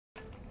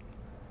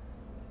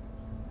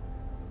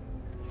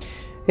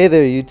Hey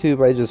there,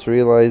 YouTube. I just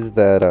realized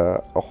that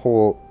a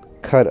whole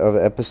cut of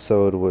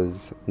episode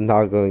was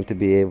not going to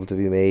be able to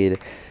be made.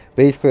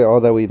 Basically, all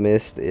that we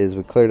missed is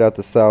we cleared out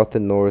the south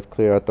and north,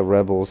 cleared out the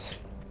rebels,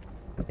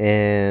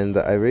 and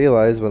I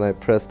realized when I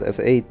pressed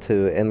F8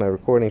 to end my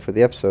recording for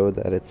the episode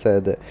that it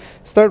said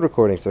start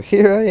recording. So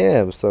here I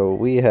am. So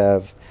we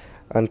have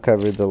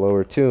uncovered the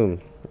lower tomb.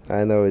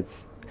 I know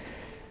it's,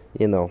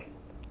 you know,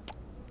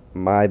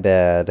 my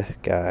bad,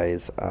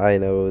 guys. I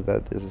know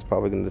that this is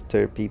probably going to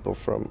deter people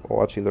from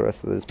watching the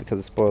rest of this because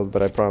it's spoiled,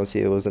 but I promise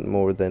you it wasn't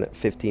more than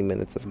 15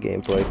 minutes of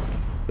gameplay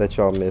that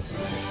y'all missed.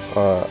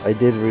 I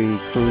did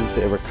recruit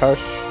a Rakash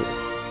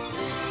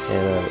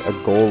and a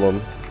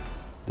Golem.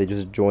 They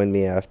just joined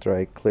me after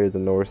I cleared the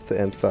north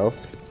and south.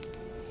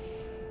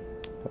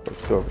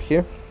 Let's go over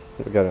here.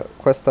 We got a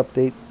quest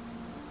update.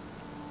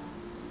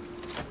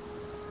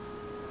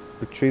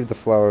 Retrieve the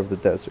flower of the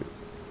desert.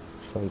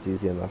 Sounds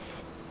easy enough.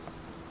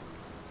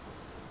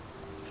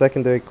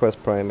 Secondary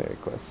quest, primary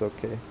quest.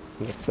 Okay,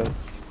 makes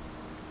sense.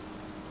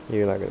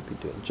 You're not going to be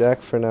doing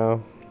jack for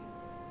now.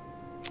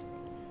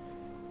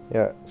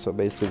 Yeah, so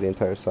basically the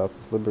entire south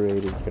is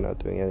liberated. You're not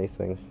doing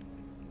anything.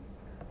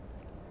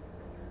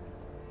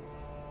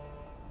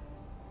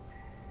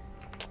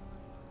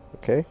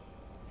 Okay.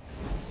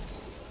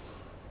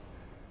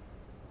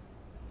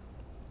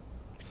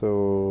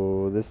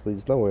 So this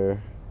leads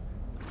nowhere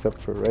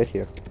except for right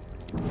here.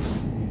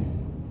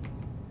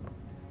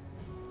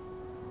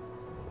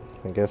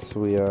 I guess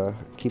we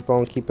keep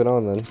on keeping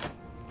on then.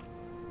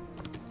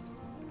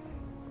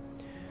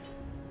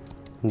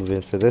 Move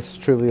in for this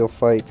trivial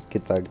fight,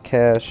 get that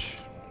cash.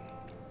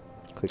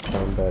 Click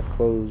combat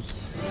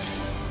close.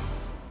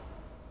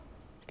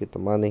 Get the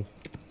money.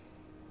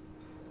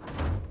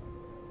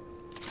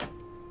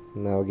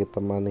 Now get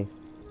the money.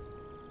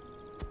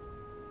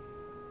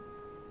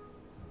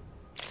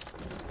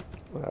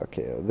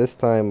 Okay, this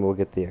time we'll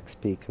get the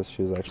XP because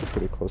she was actually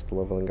pretty close to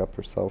leveling up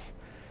herself.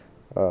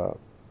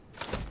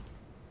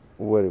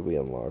 What did we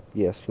unlock?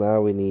 Yes,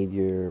 now we need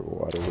your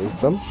water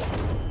wisdom.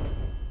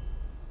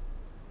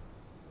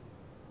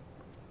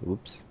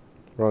 Oops,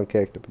 wrong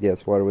character, but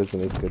yes, water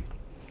wisdom is good.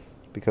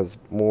 Because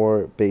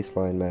more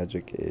baseline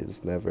magic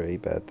is never a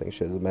bad thing.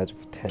 She has a magic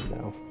of 10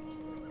 now.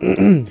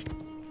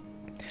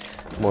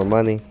 More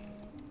money.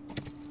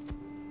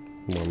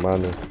 More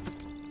money.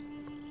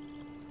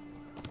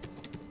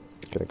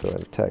 Gonna go ahead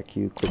and attack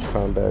you. Quick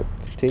combat.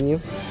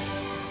 Continue.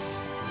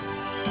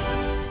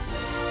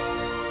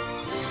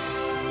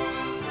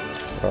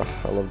 Oh,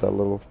 I love that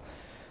little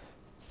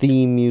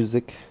theme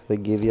music they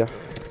give you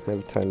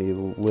every time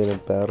you win a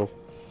battle.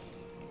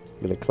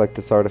 I'm gonna collect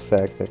this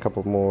artifact and a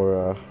couple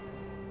more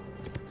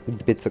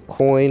bits of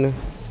coin,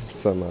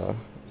 some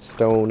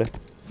stone,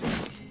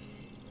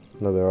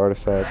 another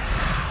artifact.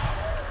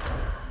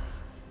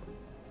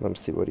 Let me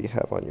see, what do you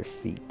have on your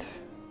feet?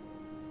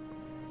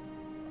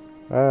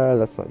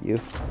 That's not you.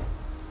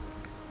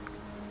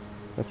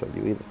 That's not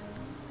you either.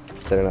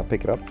 Did I not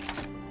pick it up?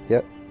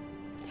 Yep.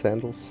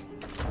 Sandals.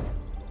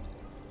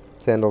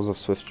 Sandals of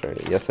Swift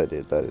Journey. Yes, I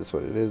did. That is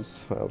what it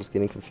is. I was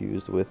getting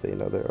confused with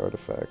another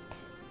artifact.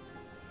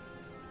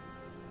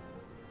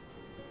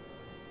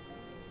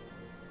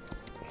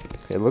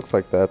 It looks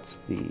like that's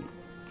the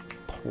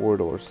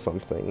portal or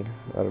something.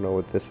 I don't know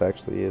what this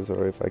actually is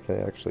or if I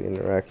can actually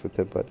interact with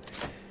it, but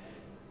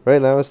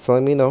right now it's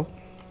telling me no.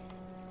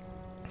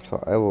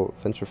 So I will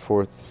venture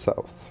forth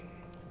south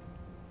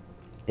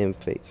in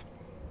fate.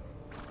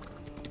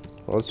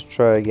 Let's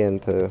try again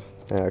to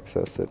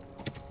access it.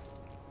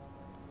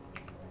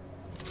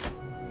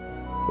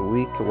 The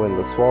week when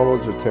the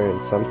swallows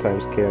return,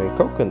 sometimes carrying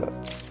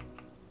coconuts.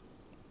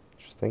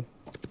 Interesting.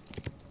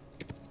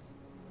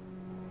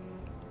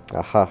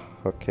 Aha,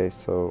 okay,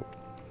 so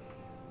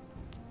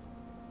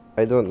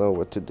I don't know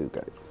what to do,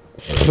 guys.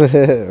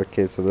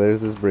 Okay, so there's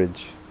this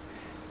bridge.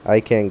 I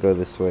can't go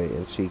this way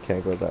and she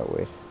can't go that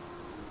way.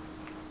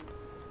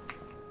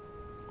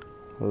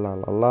 La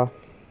la la.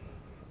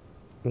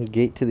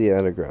 Gate to the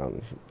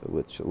underground,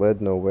 which led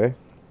nowhere.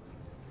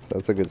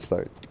 That's a good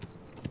start.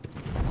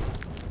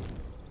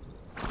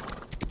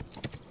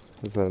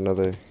 Is that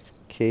another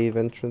cave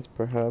entrance,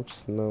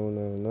 perhaps? No,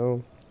 no,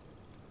 no.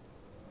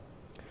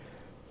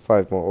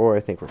 5 more ore. I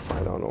think we're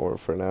fine on ore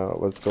for now.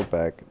 Let's go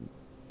back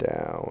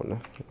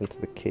down into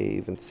the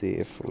cave and see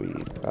if we,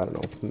 I don't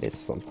know,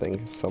 missed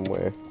something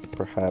somewhere.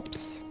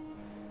 Perhaps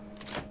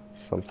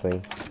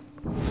something.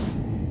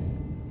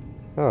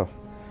 Oh,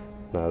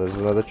 no, there's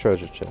another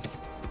treasure chest.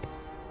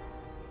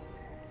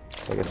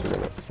 I guess we're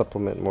gonna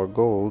supplement more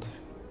gold.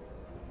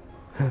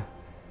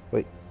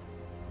 Wait.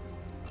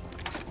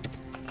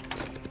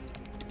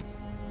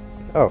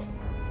 Oh,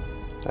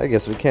 I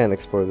guess we can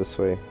explore this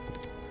way.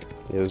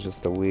 It was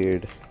just a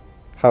weird...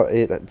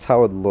 It's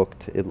how it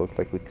looked. It looked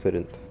like we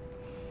couldn't.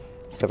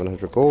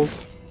 700 gold.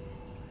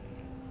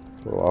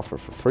 We'll offer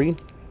for free.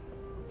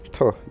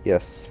 Oh,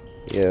 yes.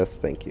 Yes,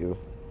 thank you.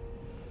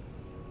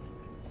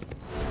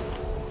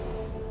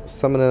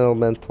 Summon an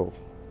elemental.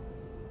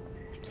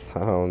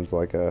 Sounds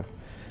like a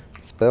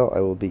spell I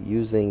will be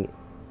using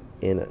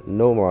in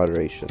no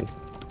moderation.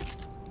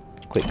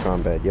 quick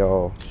combat,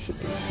 y'all. Should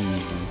be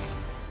easy.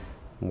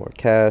 More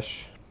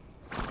cash.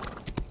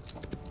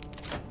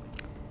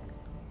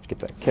 Get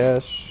that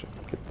cash.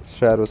 Get the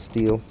shadow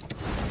steel.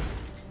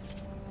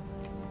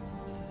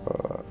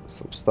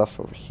 Some stuff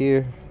over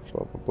here.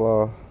 Blah blah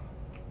blah.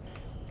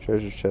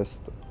 Treasure chest.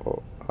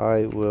 Oh,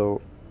 I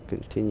will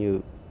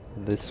continue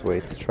this way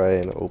to try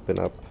and open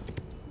up.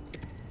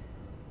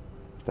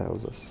 That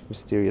was a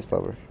mysterious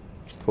lever.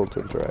 Pull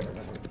to interact.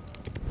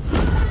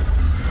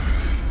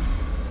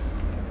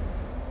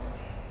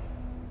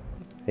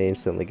 I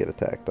instantly get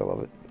attacked. I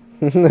love it.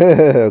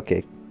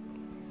 Okay.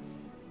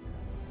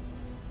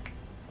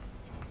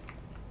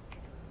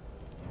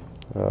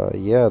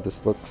 Yeah,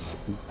 this looks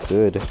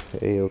good.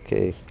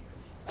 A-okay.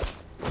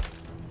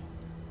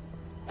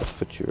 Let's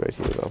put you right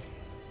here, though.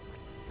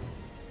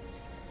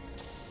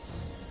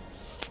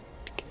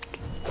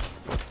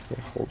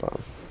 Here, hold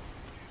on.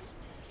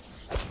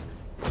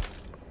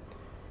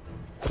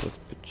 Let's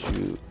put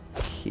you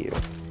here.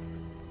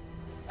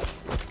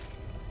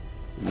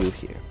 You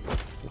here.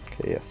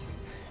 Okay, yes.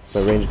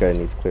 My range guy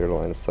needs clear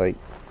line of sight.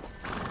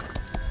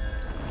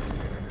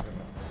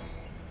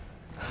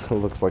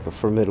 Looks like a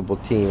formidable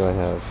team I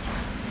have.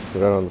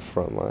 Right on the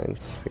front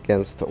lines.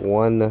 Against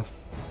one...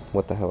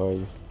 What the hell are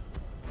you?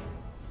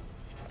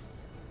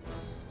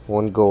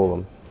 One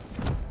golem.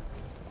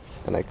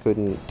 And I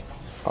couldn't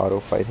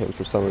auto-fight him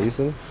for some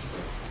reason.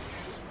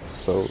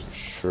 So,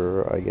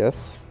 sure, I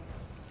guess.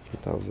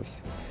 What the hell is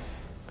this?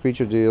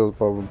 Creature deals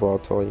blah blah blah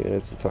to all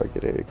units in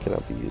target area.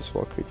 Cannot be used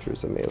while creature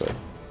is a melee.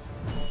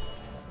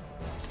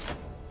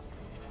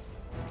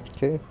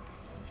 Okay.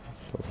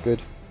 Sounds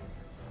good.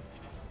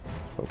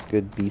 Sounds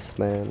good, beast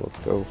man. Let's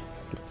go.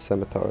 Get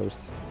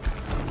scimitars.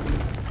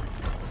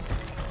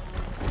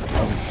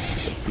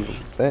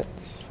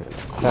 Advance and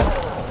attack.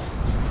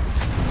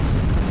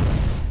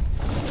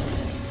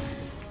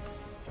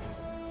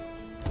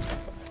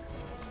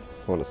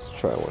 I want us to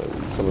try one of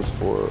these. Summons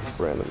 4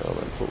 random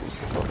elementals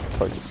on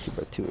target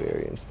 2x2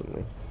 area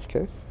instantly.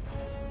 Okay.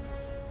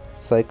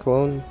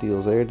 Cyclone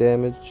deals air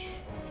damage.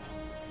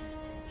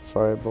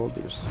 Fireball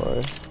deals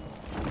fire.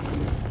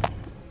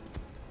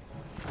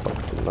 Up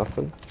to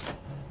nothing.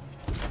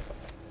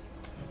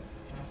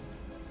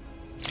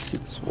 See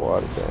this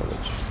water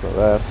damage. Now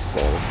that's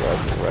damage that I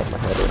can wrap my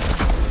head in.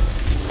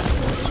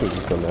 Should have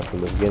just done that from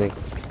the beginning.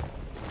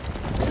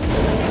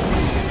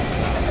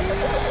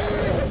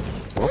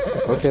 Well,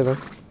 okay then.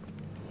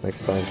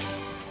 Next time.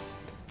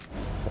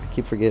 I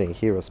keep forgetting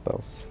hero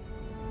spells.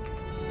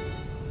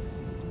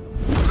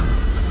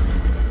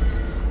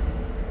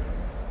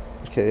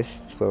 Okay,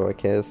 so I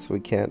guess we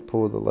can't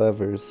pull the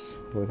levers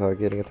without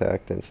getting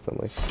attacked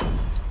instantly. So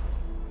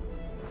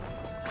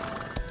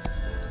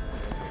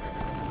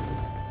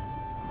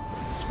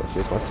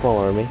here's my small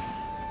army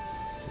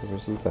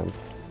versus them.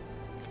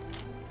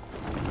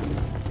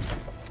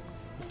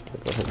 Okay,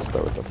 go ahead and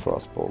start with the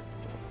frostbolt.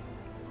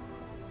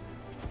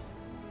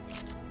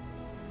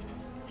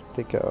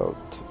 Take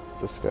out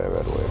this guy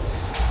right away.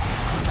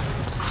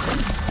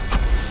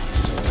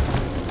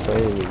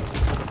 Please.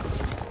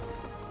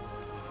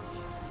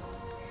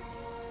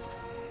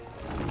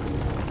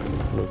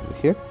 Move you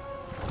here.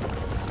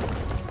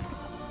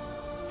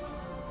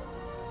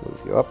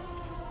 Move you up.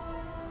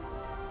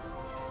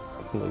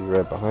 Move you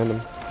right behind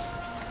him.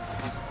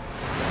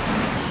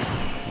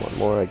 One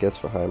more, I guess,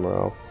 for high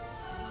morale.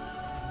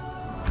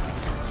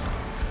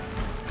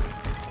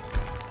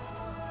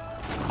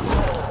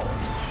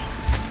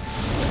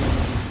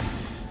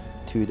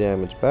 Two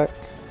damage back.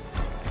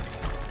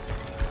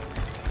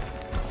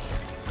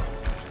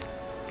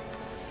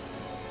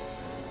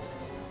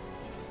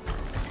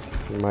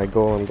 My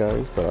golem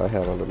guys that I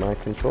have under my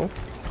control.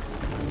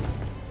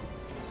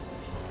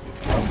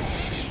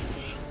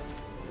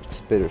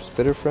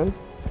 Spitter friend.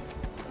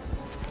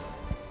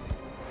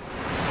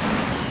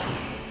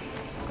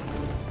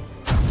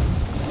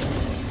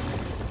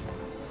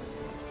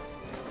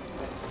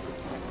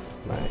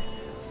 My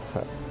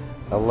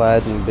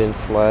Aladdin bin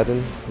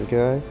Sladdin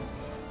guy.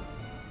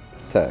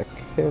 Attack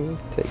him,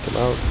 take him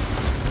out.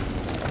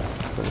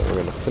 And then we're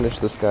gonna finish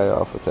this guy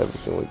off with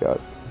everything we got.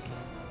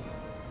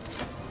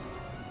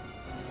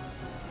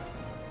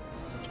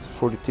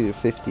 42 to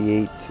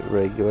 58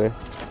 regular.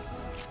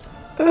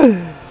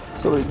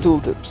 So many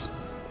tooltips.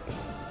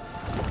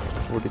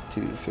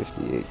 42 to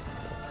 58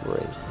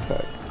 ranged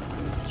attack.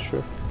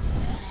 Sure.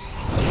 I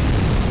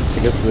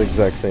guess it's the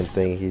exact same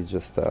thing. He's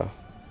just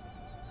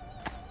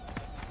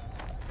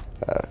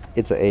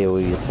it's an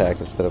AoE attack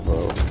instead of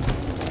a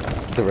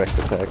direct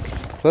attack.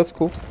 So that's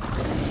cool.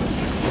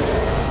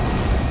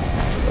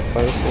 That's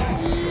fine. That's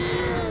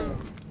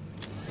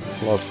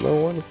cool. Lost no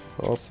one.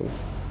 Awesome.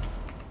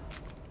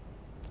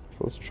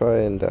 Let's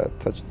try and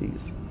touch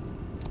these.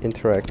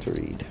 Interact to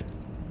read.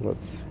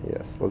 Let's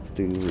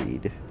do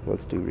read.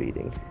 Let's do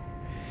reading.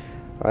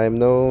 I am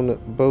known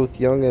both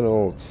young and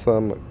old.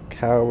 Some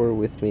cower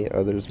with me,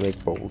 others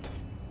make bold.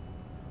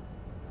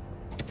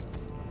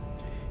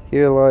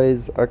 Here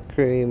lies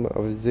Akrim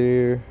of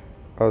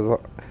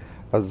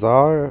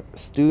Azar,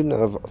 student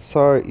of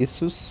Sar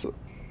Isus,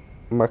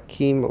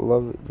 Makim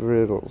loved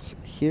riddles.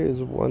 Here is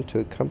one to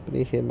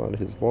accompany him on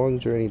his long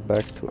journey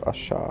back to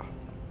Asha.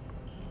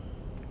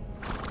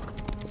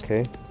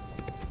 Okay.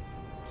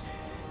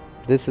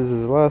 This is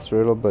his last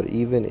riddle, but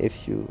even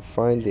if you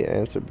find the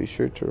answer, be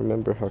sure to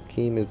remember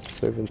Hakim is a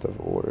servant of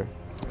order.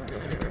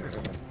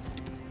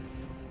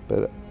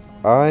 But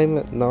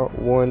I'm not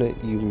one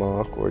you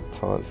mock or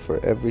taunt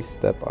for every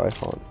step I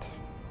haunt.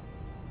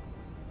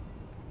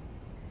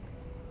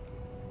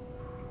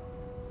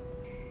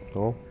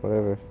 Oh,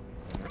 whatever.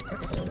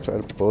 Let's try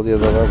to pull the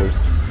other levers.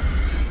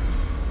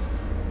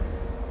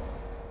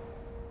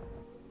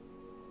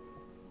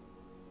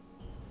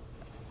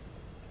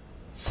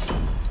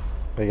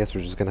 I guess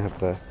we're just gonna have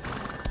to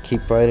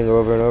keep fighting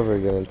over and over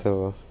again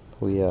until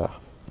we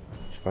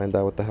find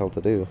out what the hell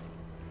to do.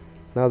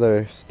 Now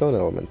they're stone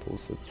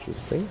elementals.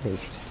 Interesting,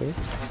 interesting.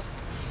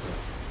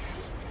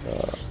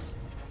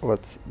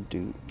 Let's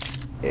do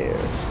air.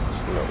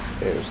 No,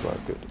 air's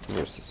not good.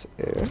 Versus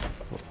air.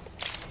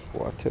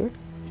 Water.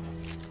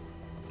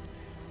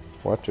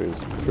 Water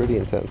is pretty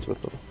intense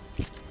with them.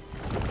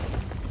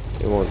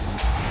 It won't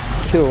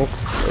kill,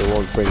 it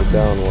won't bring it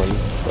down one,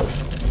 but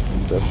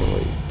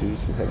definitely do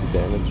some heavy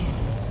damage.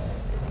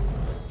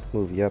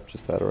 Move you up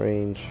just out of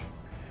range.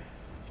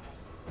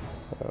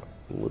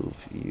 Move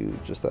you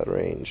just out of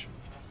range.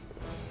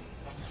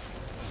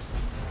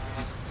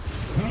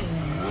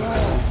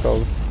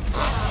 Spells.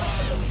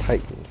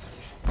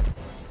 Titans.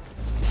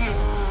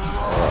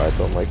 Oh, I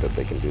don't like that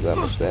they can do that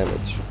much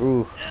damage.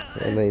 Ooh,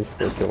 and they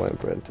still kill my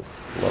apprentice.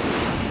 Love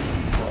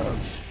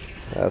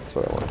it. That's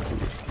what I want to see.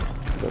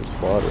 Them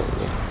slaughtering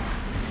me.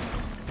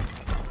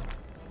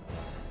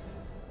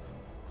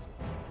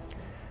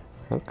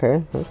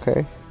 Okay,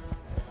 okay.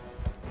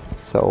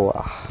 So,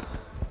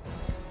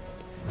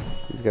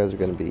 these guys are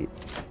going to be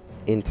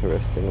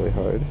interestingly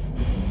hard.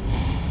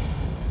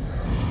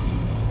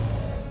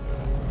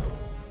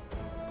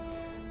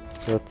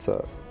 Let's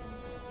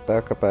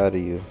back up out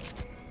of you.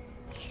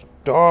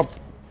 Stop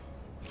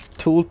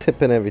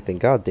tooltip and everything.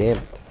 God damn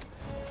it.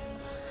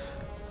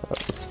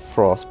 Let's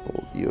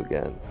frostbolt you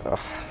again.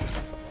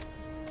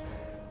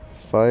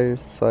 Fire,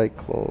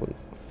 cyclone,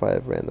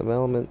 5 random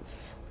elements.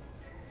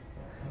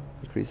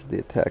 Increases the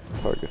attack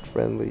of target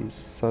friendlies.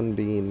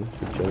 Sunbeam,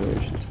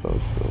 regeneration,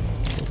 stone skills.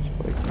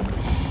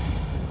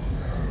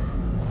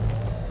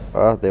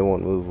 They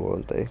won't move,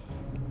 won't they?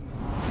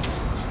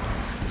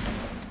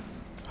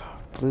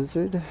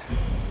 Blizzard? Nah,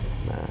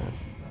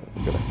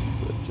 I'm gonna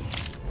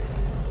just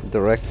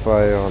direct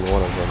fire on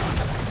one of them.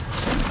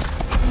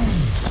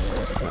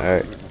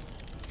 Alright.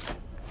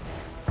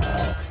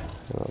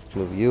 Let's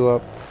move you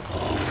up.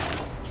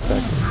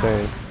 Attack his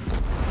turn.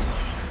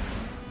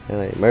 And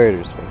he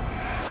murders me.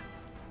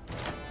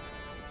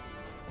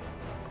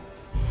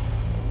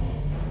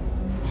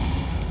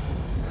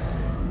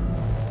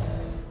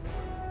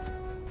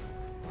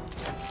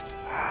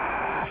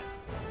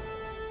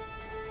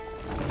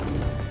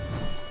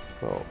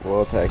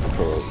 We'll attack the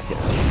for what we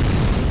can.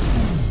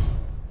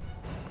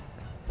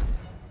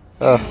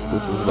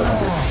 This is about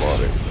to be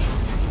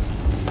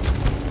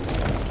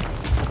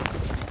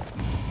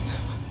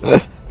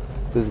slaughtered.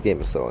 This game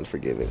is so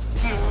unforgiving.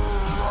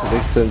 They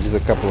send just a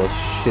couple of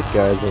shit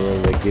guys and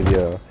then they give you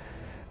a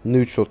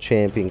neutral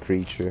champion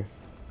creature.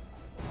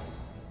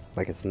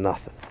 Like it's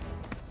nothing.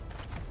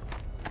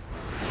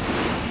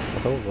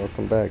 Oh,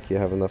 welcome back. You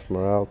have enough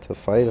morale to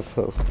fight if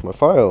my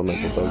fire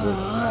elemental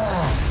doesn't.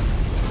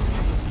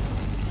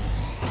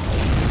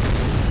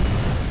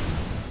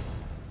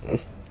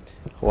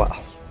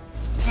 Wow.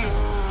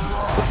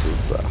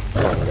 This was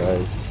fun,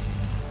 guys.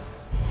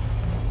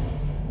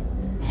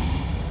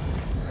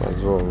 Might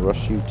as well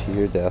rush you to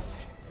your death.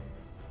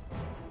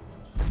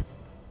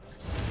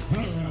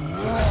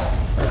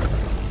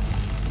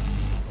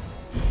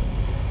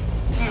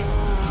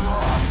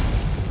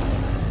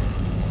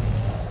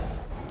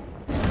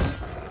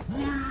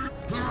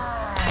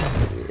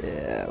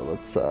 Yeah,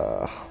 let's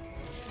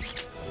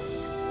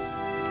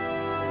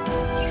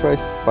try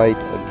fight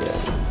again.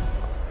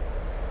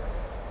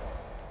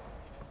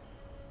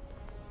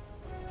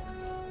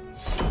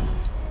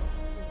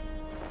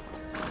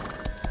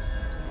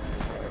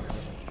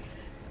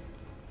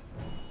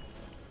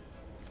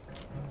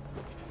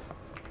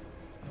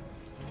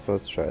 So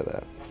let's try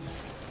that.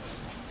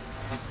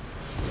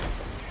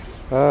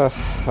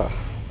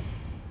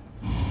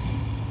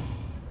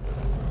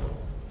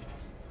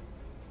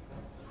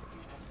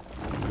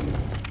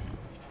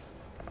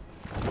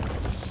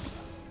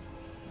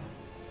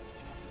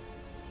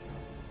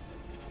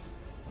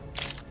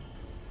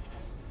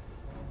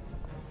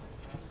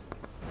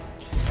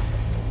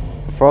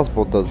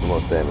 Frostbolt does the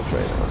most damage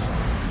right now.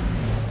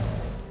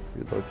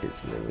 Relocate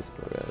some enemies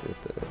still got it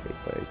with enemy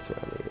bites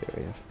around the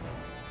area.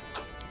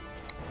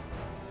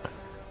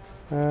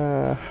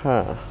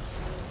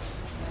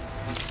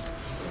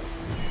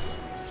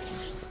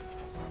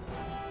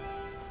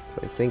 So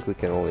I think we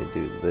can only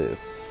do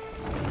this.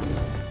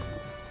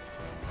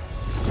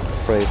 Just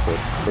pray for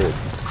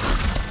crits.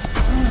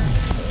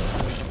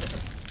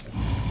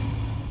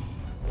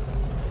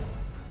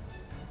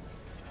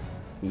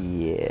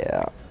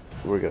 Yeah,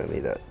 we're gonna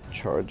need to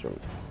charge them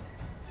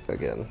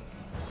again.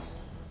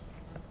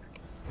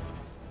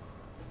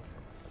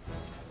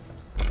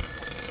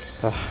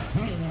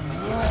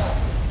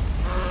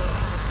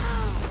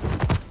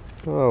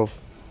 Oh,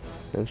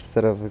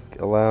 instead of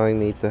allowing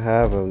me to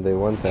have them, they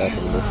want to have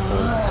them this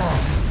time.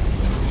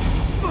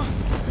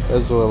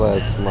 As well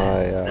as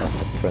my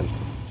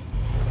apprentice.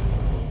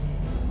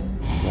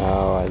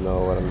 Now I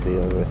know what I'm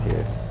dealing with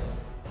here.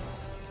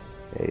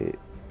 A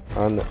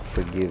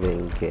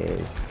unforgiving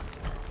game.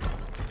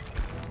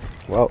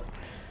 Well,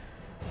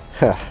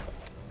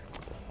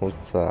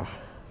 let's try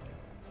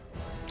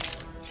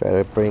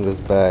to bring this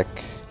back.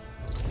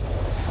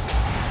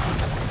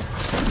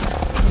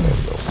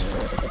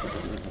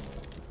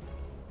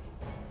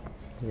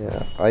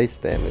 Yeah, ice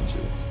damage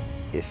is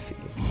iffy.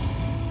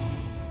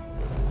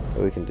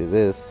 But we can do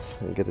this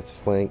and get his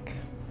flank.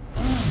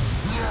 And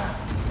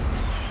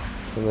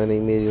then he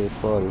immediately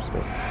slaughters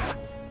me.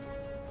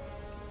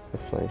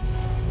 That's nice.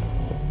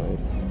 That's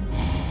nice.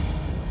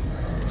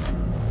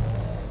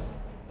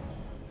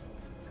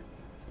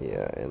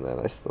 Yeah, and then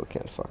I still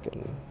can't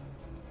fucking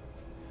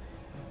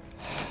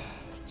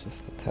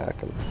just attack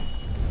him.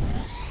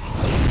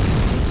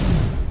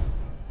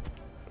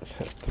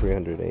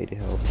 380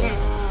 health.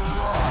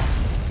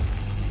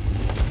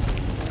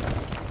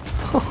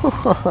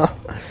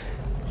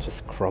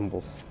 Just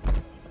crumbles.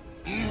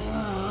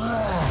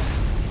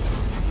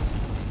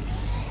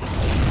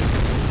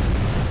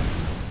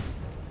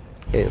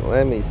 Okay,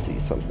 let me see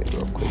something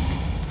real quick.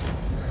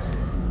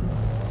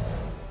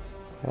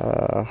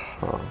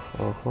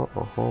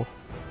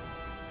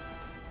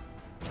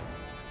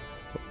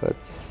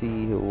 Let's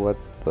see what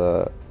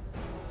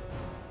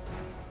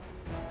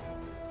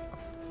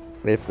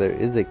if there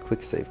is a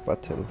quick save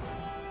button.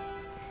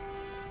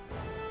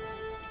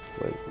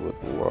 I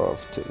would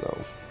love to know.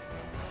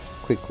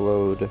 Quick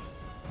load.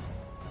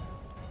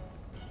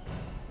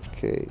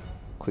 Okay,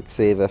 quick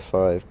save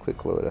F5,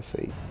 quick load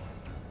F8.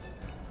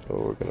 So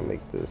we're gonna make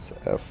this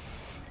F6.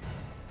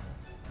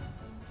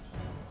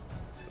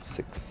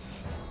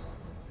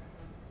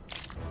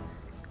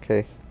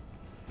 Okay,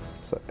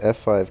 so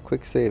F5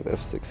 quick save,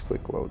 F6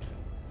 quick load.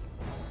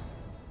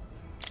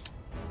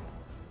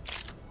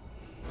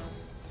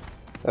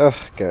 Ugh,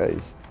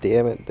 guys,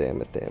 damn it,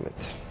 damn it, damn it.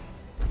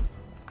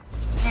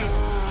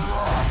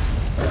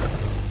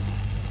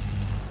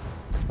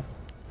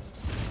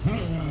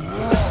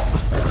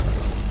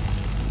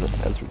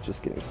 As we're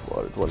just getting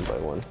slaughtered one by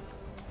one.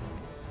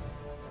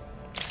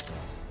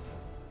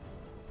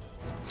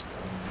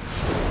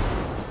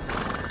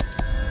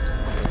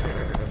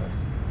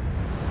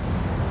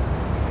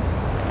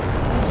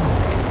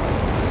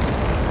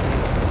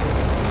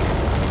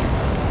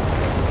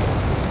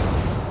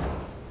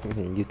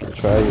 You can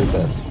try your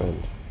best,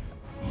 friend.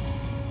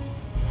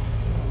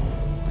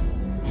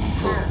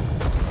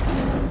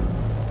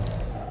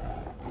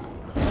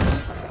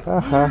 Ha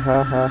ha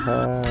ha ha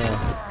ha.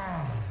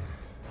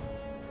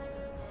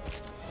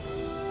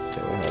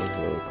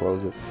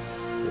 Close it.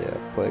 Yeah,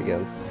 play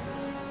again.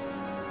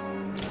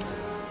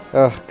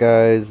 Oh,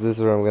 guys, this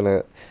is where I'm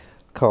gonna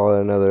call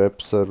it another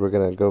episode. We're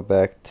gonna go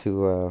back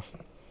to,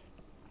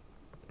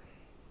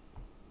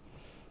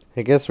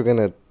 I guess we're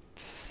gonna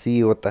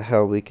see what the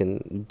hell we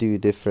can do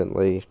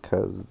differently,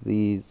 because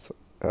these,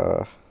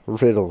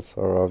 riddles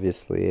are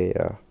obviously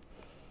a,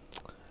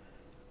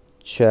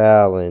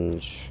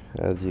 challenge,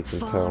 as you can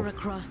tell. Far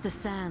across the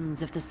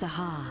sands of the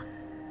Sahara,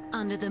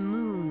 under the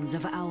moons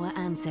of our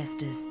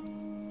ancestors,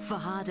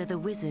 Fahada the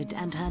wizard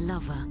and her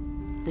lover,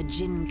 the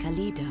Jinn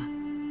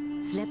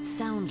Khalida, slept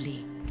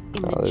soundly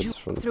in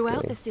the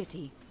throughout the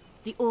city.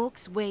 The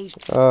orcs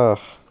waged. Oh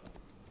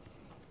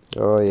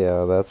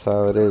yeah, that's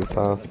how it is,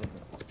 huh?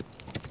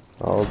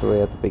 All the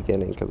way at the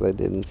beginning, because I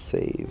didn't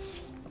save.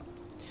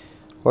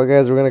 Well,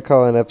 guys, we're gonna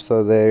call an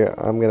episode there.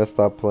 I'm gonna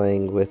stop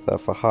playing with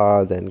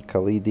Fahad and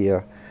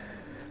Khalidia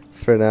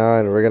for now,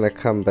 and we're gonna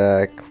come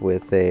back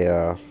with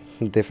a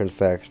different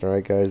faction.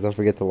 Alright, guys, don't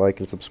forget to like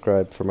and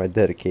subscribe for my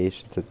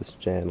dedication to this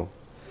channel.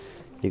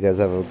 You guys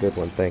have a good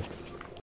one. Thanks.